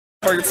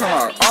Fucking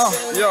time out.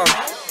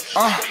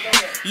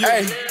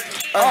 Hey.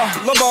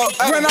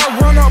 When I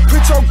run up,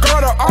 put your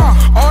guard up,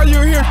 all you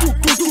hear,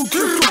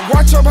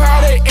 watch up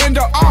how they end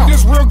up,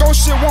 this real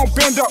ghost shit won't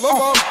bend up,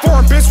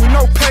 foreign bitch with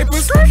no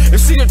papers,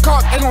 if she get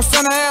caught, they gon'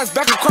 send her ass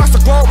back across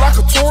the globe like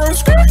a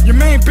tourist, your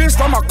main bitch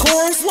like my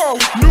chorus,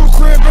 new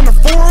crib in the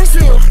forest,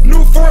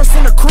 new forest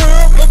in the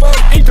crib,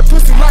 eat the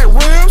pussy like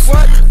ribs,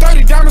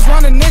 30 diamonds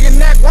round a nigga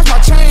neck, watch my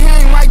chain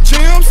hang like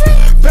gems,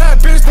 bad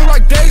bitch look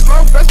like days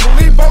low, best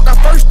believe both got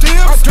first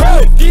dibs,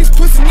 these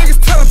pussy niggas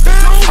tellin'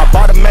 fibs. I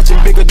bought a matching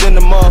bigger than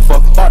the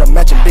motherfucker. Bought a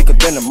matching bigger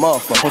than the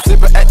motherfucker. I'm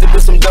sippin' active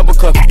with some double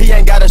cup. He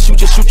ain't gotta shoot,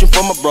 just shoot you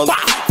for my brother.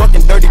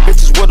 Fucking dirty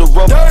bitches with a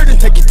rubber.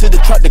 Take you to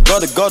the truck, the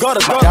gutter.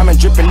 My diamond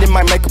drippin', it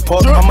might make a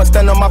puddle. I'ma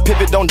stand on my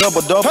pivot, don't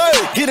double. Hey,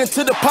 get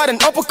into the pot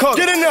and uppercut.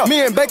 Get in there.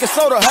 Me and baking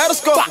soda had a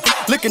scope.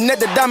 Looking at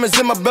the diamonds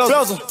in my belt.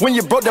 When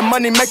you broke the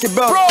money, make it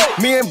belt.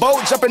 Me and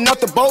Bo jumping out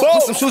the boat.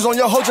 Put some shoes on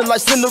your hoe just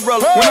like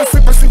Cinderella. When I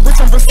sleep, I see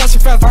rich on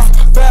Versace feathers.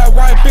 Bad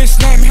white bitch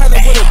named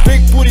Heather with a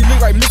big booty,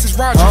 look like Mrs.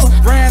 Rogers.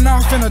 Ran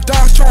off in a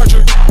Dodge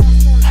Charger.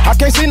 I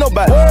can't see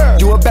nobody.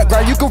 You a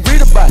background, you can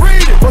read about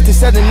it.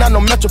 1479 no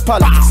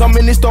Metropolitan. So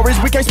many stories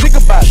we can't speak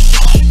about it.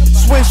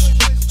 Swish,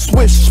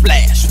 swish,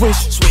 splash,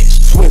 swish, swish,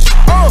 swish.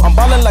 I'm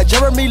ballin' like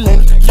Jeremy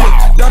Lin.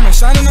 Diamond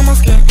shining on my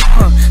skin.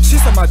 She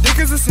said my dick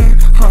is a sin.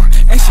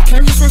 And she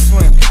came from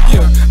Switzerland.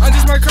 I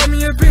just might call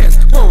me a Benz.